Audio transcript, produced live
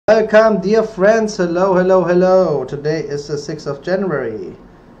Welcome, dear friends. Hello, hello, hello. Today is the 6th of January.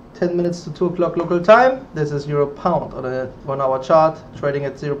 10 minutes to 2 o'clock local time. This is Euro Pound on a 1 hour chart, trading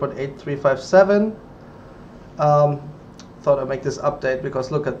at 0.8357. Thought I'd make this update because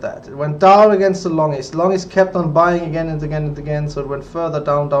look at that. It went down against the longies. Longies kept on buying again and again and again, so it went further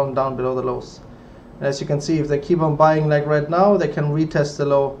down, down, down below the lows. And as you can see, if they keep on buying like right now, they can retest the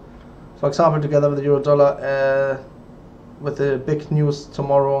low. For example, together with the euro dollar, with the big news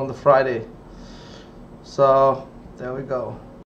tomorrow on the Friday. So there we go.